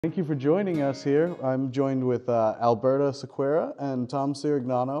Thank you for joining us here. I'm joined with Alberta Sequiera and Tom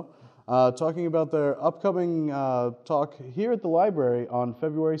Cirignano, talking about their upcoming talk here at the library on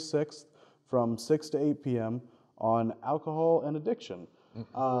February 6th from 6 to 8 p.m. on alcohol and addiction.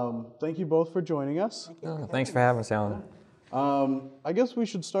 Thank you both for joining us. Thanks for having us, Alan. I guess we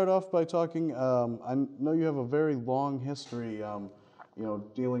should start off by talking, I know you have a very long history,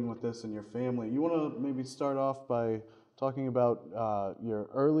 dealing with this in your family. You want to maybe start off by talking about your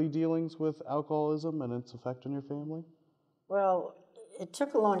early dealings with alcoholism and its effect on your family? Well, it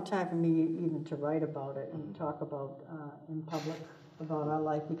took a long time for me even to write about it and talk about in public about our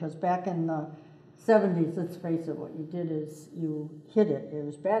life, because back in the 70s, let's face it, what you did is you hid it. It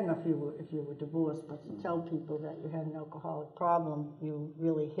was bad enough if you were divorced, but to tell people that you had an alcoholic problem, you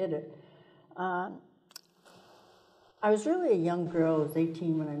really hid it. I was really a young girl. I was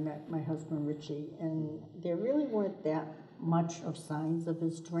 18 when I met my husband, Richie, and there really weren't that much of signs of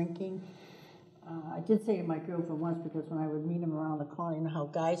his drinking. I did say to my girlfriend once, because when I would meet him around the corner, you know how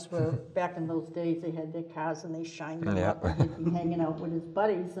guys were back in those days, they had their cars and they shined them up, and he'd be hanging out with his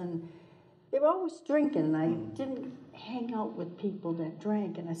buddies, and they were always drinking, and I didn't hang out with people that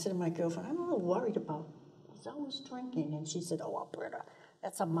drank. And I said to my girlfriend, I'm a little worried about, he's always drinking. And she said, oh, Alberta,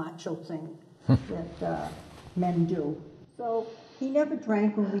 that's a macho thing that men do. So he never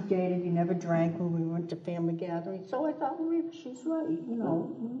drank when we dated. He never drank when we went to family gatherings. So I thought, well, maybe she's right. You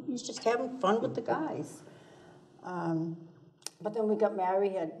know, he's just having fun with the guys. But then we got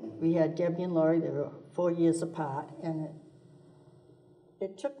married. We had Debbie and Laurie. They were 4 years apart. And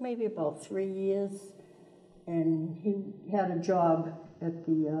it took maybe about 3 years. And he had a job at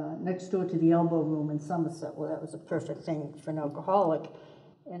the next door to the Elbow Room in Somerset. Well, that was a perfect thing for an alcoholic.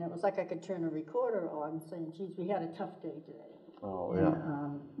 And it was like I could turn a recorder on saying, geez, we had a tough day today. Oh, yeah.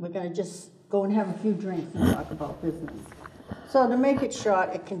 And, we're going to just go and have a few drinks and talk about business. So to make it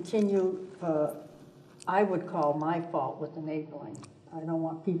short, it continued for, I would call my fault with enabling. I don't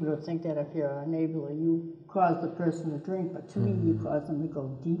want people to think that if you're an enabler, you cause the person to drink, but to me, you cause them to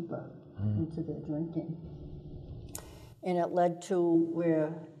go deeper into their drinking. And it led to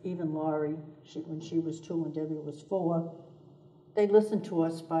where even Laurie, when she was 2 and Debbie was 4, they listened to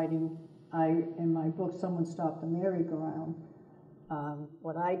us fighting. In my book, Someone Stopped the Merry-Go-Round,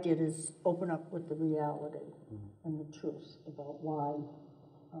 what I did is open up with the reality and the truth about why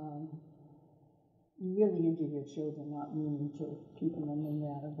you really injure your children, not meaning to, keeping them in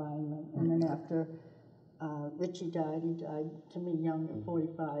that environment. And then after Richie died, he died to me young at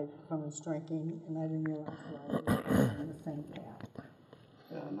 45 from his drinking, and I didn't realize that I was on the same path.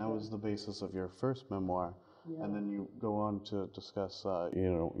 Yeah, and that was the basis of your first memoir. Yeah. And then you go on to discuss,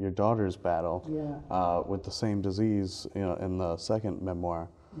 your daughter's battle with the same disease, in the second memoir.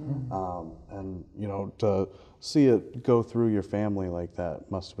 And, to see it go through your family like that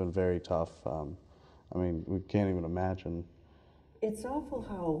must have been very tough. I mean, we can't even imagine. It's awful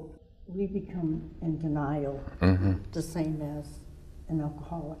how we become in denial, the same as an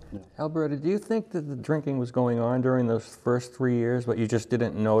alcoholic. Yeah. Alberta, do you think that the drinking was going on during those first 3 years, but you just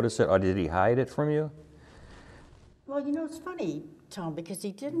didn't notice it, or did he hide it from you? Well, it's funny, Tom, because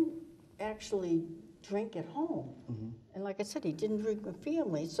he didn't actually drink at home. And like I said, he didn't drink with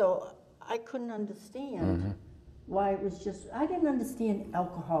family, so I couldn't understand why it was just, I didn't understand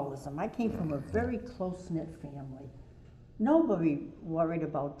alcoholism. I came from a very close-knit family. Nobody worried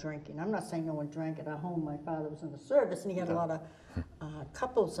about drinking. I'm not saying no one drank at our home. My father was in the service, and he had a lot of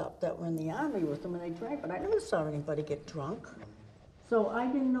couples up that were in the army with him, and they drank, but I never saw anybody get drunk. So I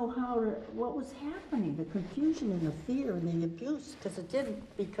didn't know what was happening, the confusion and the fear and the abuse,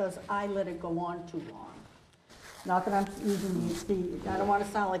 because I let it go on too long. Not that I'm using I don't want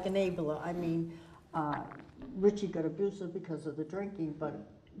to sound like an enabler. I mean, Richie got abusive because of the drinking, but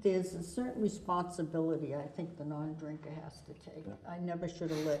there's a certain responsibility I think the non-drinker has to take. I never should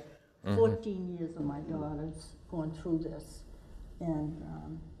have let 14 years of my daughters going through this. And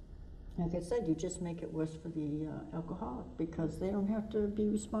like I said, you just make it worse for the alcoholic, because they don't have to be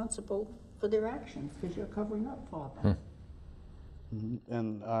responsible for their actions, because you're covering up for them.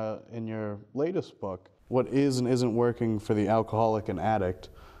 And in your latest book, What Is and Isn't Working for the Alcoholic and Addict,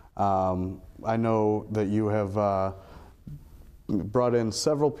 I know that you have brought in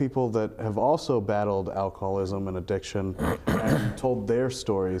several people that have also battled alcoholism and addiction and told their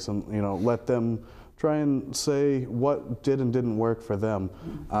stories, and let them try and say what did and didn't work for them.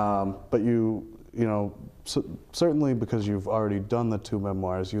 But certainly because you've already done the 2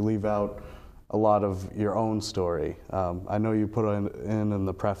 memoirs, you leave out a lot of your own story. I know you put in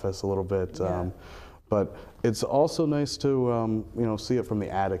the preface a little bit, but it's also nice to see it from the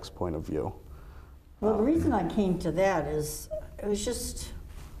addict's point of view. Well, the reason I came to that is it was just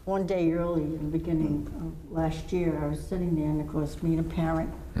one day early in the beginning of last year, I was sitting there, and of course, being a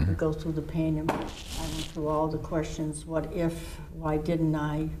parent, you go through the pain, and I went through all the questions, what if, why didn't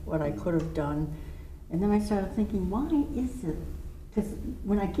I, what I could have done. And then I started thinking, why is it? Because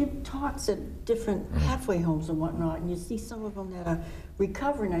when I give talks at different halfway homes and whatnot, and you see some of them that are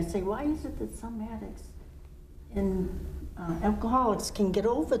recovering, I say, why is it that some addicts and alcoholics can get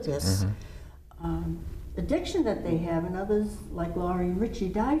over this addiction that they have, and others, like Laurie and Richie,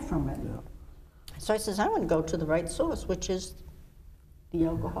 die from it? Yeah. So I says, I want to go to the right source, which is the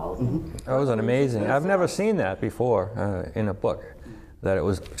Alcoholic. That was amazing. I've never seen that before in a book, that it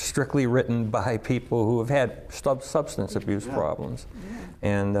was strictly written by people who have had substance abuse problems.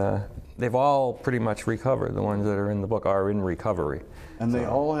 And they've all pretty much recovered. The ones that are in the book are in recovery. And they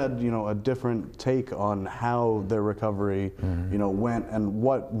all had, you know, a different take on how their recovery, you know, went and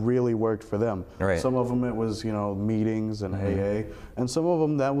what really worked for them. Right. Some of them it was, you know, meetings and AA, and some of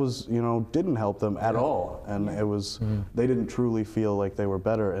them that was, you know, didn't help them at all. And it was, they didn't truly feel like they were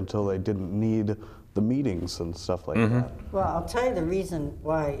better until they didn't need the meetings and stuff like that. Well, I'll tell you the reason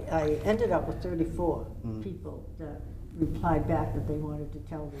why I ended up with 34 people that replied back that they wanted to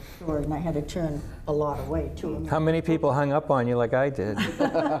tell their story, and I had to turn a lot away too. How many people hung up on you like I did?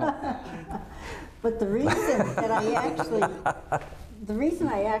 But the reason that the reason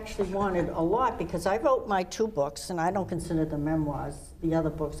I actually wanted a lot, because I wrote my 2 books, and I don't consider them memoirs, the other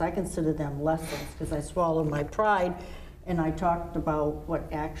books, I consider them lessons, because I swallowed my pride, and I talked about what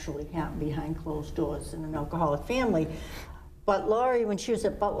actually happened behind closed doors in an alcoholic family. But Laurie, when she was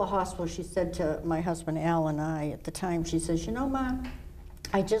at Butler Hospital, she said to my husband Al and I at the time, she says, you know, Ma,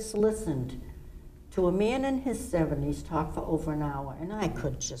 I just listened to a man in his 70s talk for over an hour, and I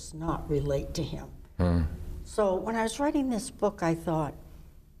could just not relate to him. So when I was writing this book, I thought,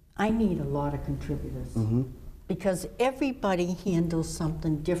 I need a lot of contributors, because everybody handles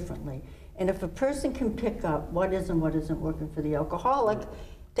something differently. And if a person can pick up what is and what isn't working for the alcoholic,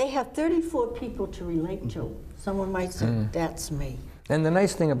 they have 34 people to relate to. Someone might say, that's me. And the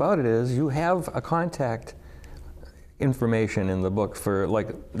nice thing about it is you have a contact information in the book for,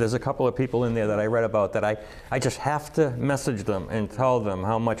 like, there's a couple of people in there that I read about that I just have to message them and tell them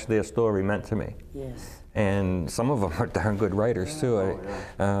how much their story meant to me. Yes. And some of them are darn good writers too.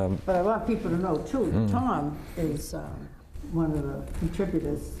 But I want people to know too, Tom is one of the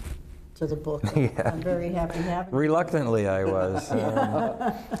contributors to the book. I'm very happy having Reluctantly, I was.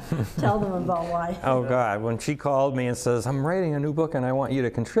 Tell them about why. Oh God, when she called me and says, I'm writing a new book and I want you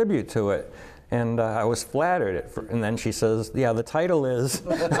to contribute to it. And I was flattered. And then she says, yeah, the title is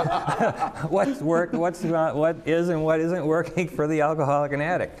what's worked, what's not, what is and what isn't working for the alcoholic and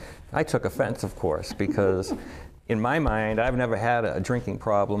addict. I took offense, of course, because in my mind, I've never had a drinking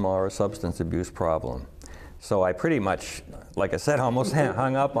problem or a substance abuse problem. So I pretty much, like I said, almost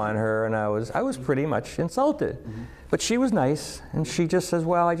hung up on her, and I was pretty much insulted. But she was nice, and she just says,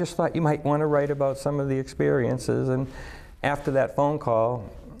 well, I just thought you might want to write about some of the experiences. And after that phone call,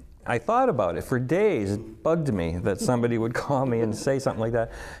 I thought about it for days. It bugged me that somebody would call me and say something like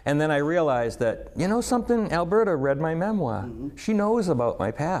that. And then I realized that, you know something, Alberta read my memoir. She knows about my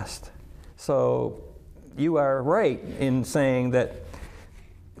past. So you are right in saying that,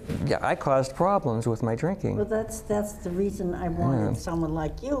 yeah, I caused problems with my drinking. Well, that's the reason I wanted someone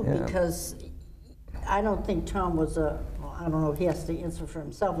like you, because I don't think Tom was I don't know if he has to answer for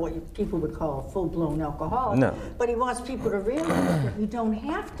himself, what people would call a full-blown alcoholic. No. But he wants people to realize that you don't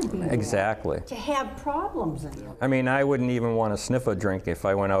have to be exactly to have problems in you. I mean, I wouldn't even want to sniff a drink if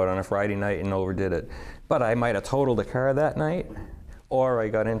I went out on a Friday night and overdid it. But I might have totaled a car that night, or I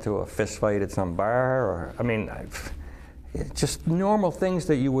got into a fist fight at some bar, or, I mean, just normal things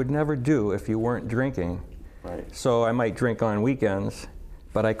that you would never do if you weren't drinking. Right. So I might drink on weekends,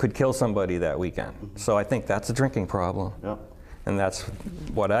 but I could kill somebody that weekend. So I think that's a drinking problem. Yep. And that's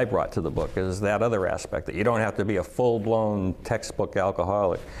what I brought to the book, is that other aspect, that you don't have to be a full-blown textbook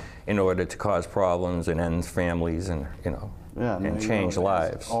alcoholic in order to cause problems and end families and, you know, and change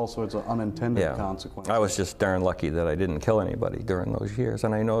lives. All sorts of unintended consequences. I was just darn lucky that I didn't kill anybody during those years.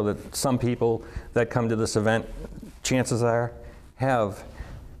 And I know that some people that come to this event, chances are, have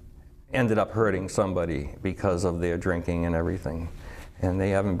ended up hurting somebody because of their drinking and everything. And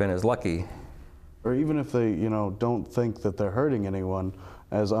they haven't been as lucky. Or even if they, you know, don't think that they're hurting anyone,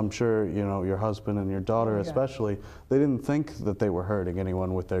 as I'm sure, you know, your husband and your daughter especially, they didn't think that they were hurting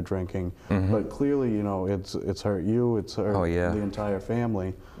anyone with their drinking. But clearly, you know, it's hurt you, it's hurt the entire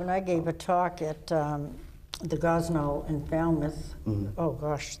family. When I gave a talk at the Gosnell in Falmouth, oh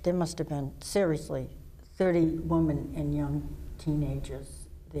gosh, there must have been, seriously, 30 women and young teenagers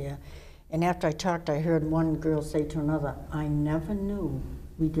there. And after I talked, I heard one girl say to another, I never knew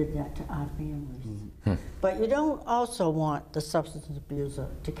we did that to our families. But you don't also want the substance abuser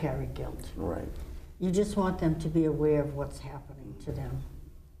to carry guilt. Right. You just want them to be aware of what's happening to them.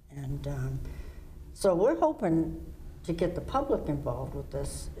 And so we're hoping to get the public involved with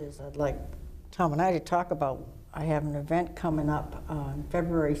this. I'd like Tom and I to talk about, I have an event coming up on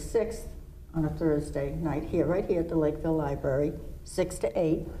February 6th on a Thursday night here, right here at the Lakeville Library, 6 to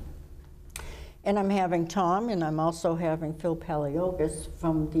 8. And I'm having Tom, and I'm also having Phil Paliogas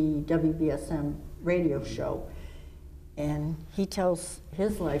from the WBSM radio show. And he tells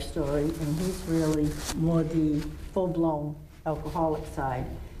his life story, and he's really more the full-blown alcoholic side.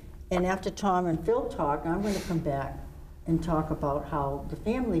 And after Tom and Phil talk, I'm going to come back and talk about how the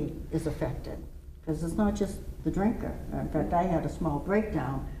family is affected. Because it's not just the drinker. In fact, I had a small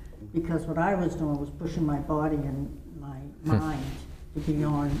breakdown because what I was doing was pushing my body and my mind to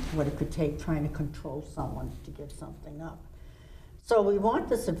beyond what it could take trying to control someone to give something up. So we want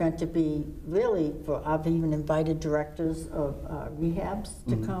this event to be really for, I've even invited directors of rehabs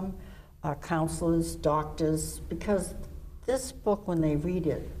to come, counselors, doctors, because this book, when they read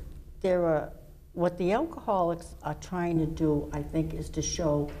it, what the alcoholics are trying to do, I think, is to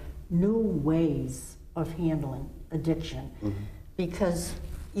show new ways of handling addiction. Because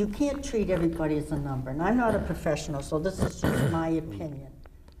you can't treat everybody as a number. And I'm not a professional, so this is just my opinion.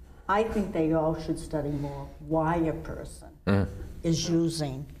 I think they all should study more why a person is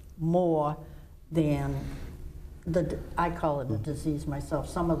using more than I call it a disease myself.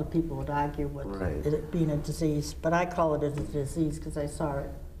 Some other people would argue with it being a disease, but I call it a disease because I saw it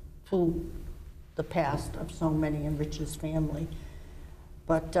through the past of so many in Rich's family.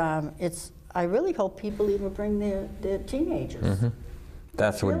 But I really hope people even bring their teenagers.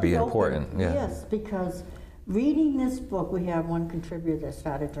 That would be important, yeah. Yes, because reading this book, we have one contributor that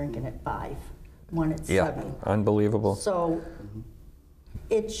started drinking at 5, one at 7. Unbelievable. So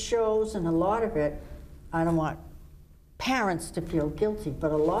it shows, and a lot of it, I don't want parents to feel guilty,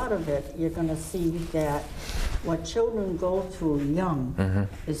 but a lot of it, you're going to see that what children go through young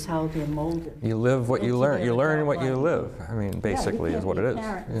is how they're molded. You live what you learn. You learn what you live. I mean, basically is what it is.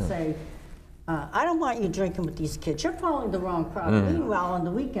 And say, I don't want you drinking with these kids. You're following the wrong crowd. Meanwhile, on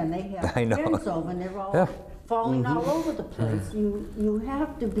the weekend, they have friends over, and they're all falling all over the place. You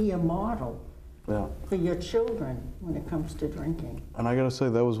have to be a model for your children when it comes to drinking. And I got to say,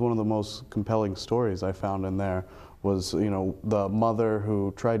 that was one of the most compelling stories I found in there. Was, you know, the mother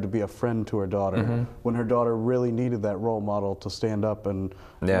who tried to be a friend to her daughter when her daughter really needed that role model to stand up and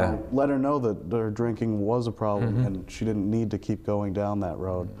you know, let her know that her drinking was a problem and she didn't need to keep going down that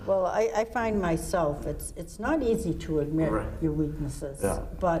road. Well, I find myself, it's not easy to admit your weaknesses,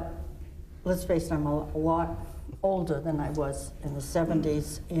 but let's face it, I'm a lot older than I was in the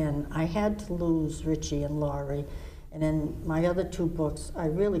 70s, and I had to lose Richie and Laurie, and in my other 2 books, I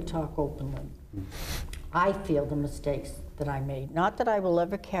really talk openly. I feel the mistakes that I made. Not that I will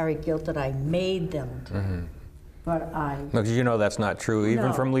ever carry guilt that I made them, but I... Because you know that's not true,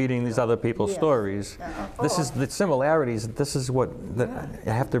 even from reading these other people's stories. This is the similarities. This is what I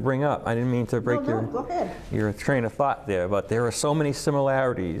have to bring up. I didn't mean to break your train of thought there, but there are so many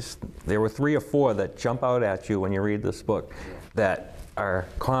similarities. There were 3 or 4 that jump out at you when you read this book that are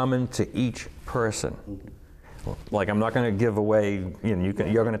common to each person. Like, I'm not going to give away, you know,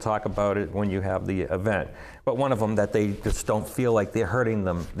 you're going to talk about it when you have the event, but one of them that they just don't feel like they're hurting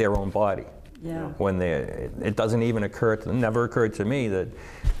their own body. When it doesn't even never occurred to me that,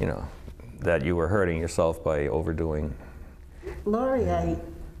 you know, that you were hurting yourself by overdoing. Laurie,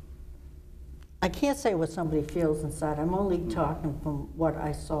 I can't say what somebody feels inside. I'm only talking from what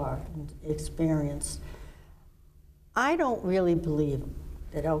I saw and experienced. I don't really believe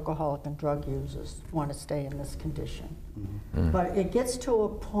that alcoholic and drug users want to stay in this condition. But it gets to a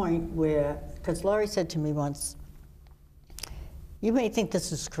point where, because Laurie said to me once, you may think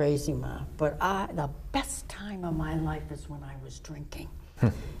this is crazy, Ma, but the best time of my life is when I was drinking.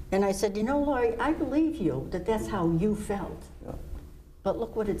 And I said, you know, Laurie, I believe you that that's how you felt. But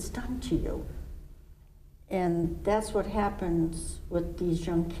look what it's done to you. And that's what happens with these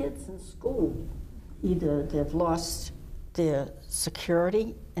young kids in school. Either they've lost their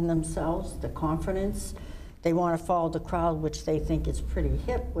security in themselves, the confidence. They want to follow the crowd, which they think is pretty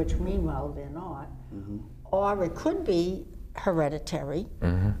hip, which meanwhile they're not. Or it could be hereditary.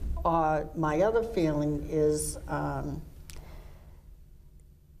 Or my other feeling is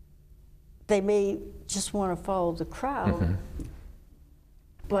they may just want to follow the crowd,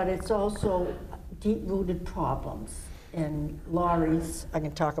 but it's also deep-rooted problems. And Laurie's, I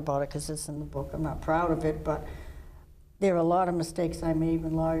can talk about it because it's in the book, I'm not proud of it, but there are a lot of mistakes I made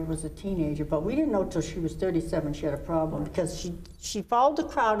when Laurie was a teenager, but we didn't know till she was 37 she had a problem, because she followed the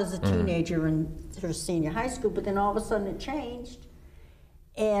crowd as a teenager in her senior high school, but then all of a sudden it changed.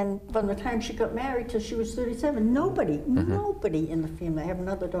 And from the time she got married till she was 37, nobody in the family, I have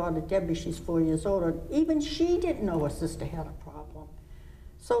another daughter, Debbie, she's 4 years older, even she didn't know her sister had a problem.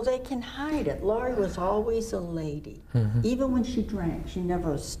 So they can hide it. Laurie was always a lady. Even when she drank, she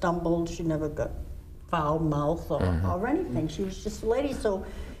never stumbled, she never got foul mouth or anything. She was just a lady. So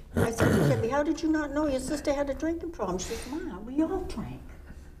I said to Debbie, how did you not know your sister had a drinking problem? She said, Mom, we all drank.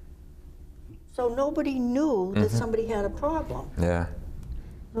 So nobody knew that somebody had a problem. Yeah.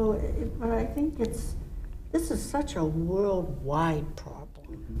 So, but I think this is such a worldwide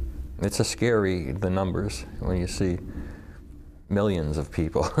problem. It's a scary, the numbers, when you see millions of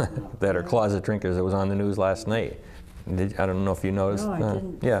people that are closet drinkers. It was on the news last night. I don't know if you noticed. No, I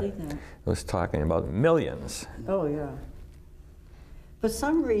didn't see that. It was talking about millions. Oh, yeah. For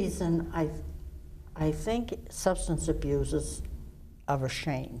some reason, I think substance abusers are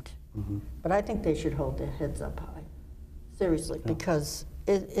ashamed. But I think they should hold their heads up high. Seriously, because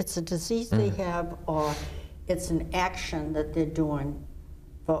it's a disease they have, or it's an action that they're doing.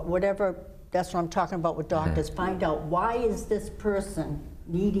 But whatever, that's what I'm talking about with doctors. Find out, why is this person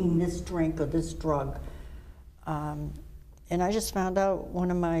needing this drink or this drug? And I just found out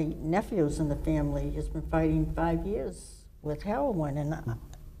one of my nephews in the family has been fighting 5 years with heroin, and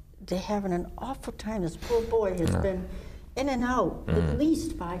they're having an awful time. This poor boy has been in and out at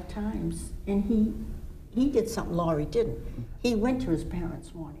least 5 times, and he did something Laurie didn't. He went to his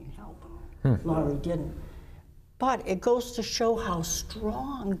parents wanting help. Laurie didn't. But it goes to show how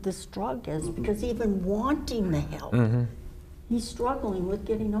strong this drug is, because even wanting the help, he's struggling with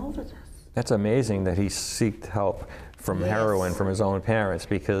getting over this. That's amazing that he sought help from heroin from his own parents,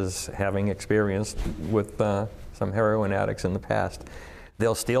 because having experienced with some heroin addicts in the past,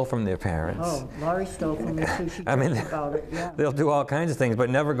 they'll steal from their parents. Oh, Laurie stole from me too. She I mean, talked about it, yeah. They'll do all kinds of things, but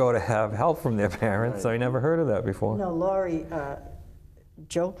never go to have help from their parents. I never heard of that before. No, Laurie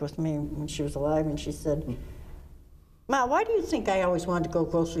joked with me when she was alive, and she said, Ma, why do you think I always wanted to go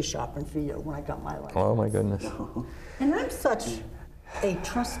grocery shopping for you when I got my license? Oh my goodness. And I'm such a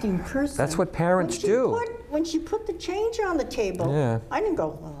trusting person. That's what parents do. When she put the change on the table, I didn't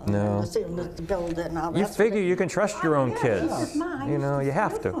go, No. let's build it now. You figure you can trust your own kids. She said, Ma, You know, you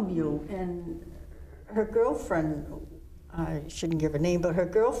have to. From you. And her girlfriend, I shouldn't give her name, but her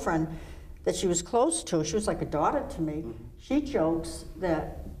girlfriend that she was close to, she was like a daughter to me, she jokes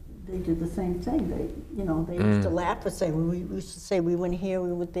that they did the same thing. They used to laugh and say, we used to say we went here,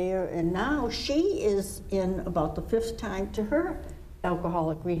 we went there, and now she is in about the 5th time to her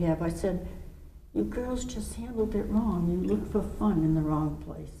alcoholic rehab. I said, you girls just handled it wrong. You look for fun in the wrong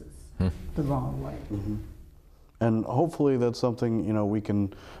places, the wrong way. And hopefully that's something we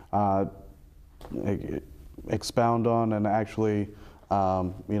can expound on and actually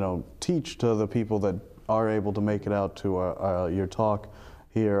teach to the people that are able to make it out to your talk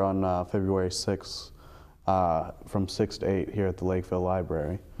here on February 6th from 6 to 8 here at the Lakeville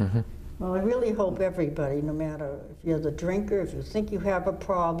Library. Well, I really hope everybody, no matter if you're the drinker, if you think you have a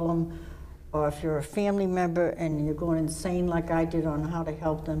problem, or if you're a family member and you're going insane like I did on how to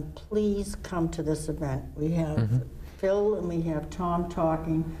help them, please come to this event. We have Phil and we have Tom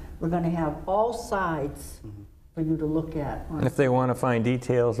talking. We're going to have all sides for you to look at. And if they want to find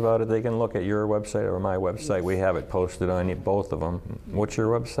details about it, they can look at your website or my website. We have it posted on both of them. What's your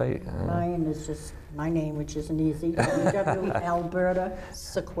website? Mine is just my name, which isn't easy,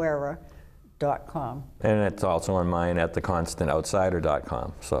 www.albertasequiera.com. And it's also on mine at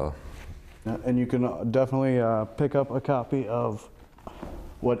theconstantoutsider.com. So. And you can definitely pick up a copy of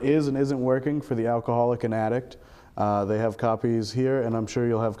What Is and Isn't Working for the Alcoholic and Addict. They have copies here, and I'm sure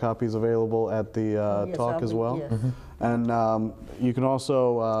you'll have copies available at the talk as well. Yes. And you can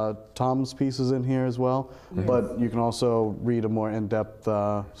also, Tom's pieces in here as well, but you can also read a more in-depth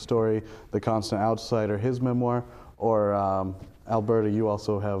story, The Constant Outsider, his memoir, or Alberta, you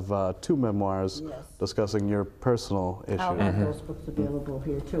also have 2 memoirs discussing your personal issue. I'll have those books available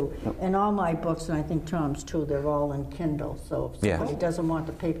here too. And all my books, and I think Tom's too, they're all in Kindle. So if somebody doesn't want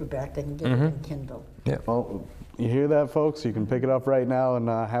the paperback, they can get it in Kindle. Yeah. Well, you hear that, folks? You can pick it up right now and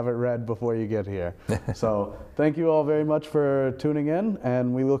have it read before you get here. So thank you all very much for tuning in,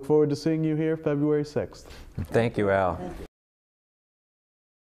 and we look forward to seeing you here February 6th. Thank you, Al. Thank you.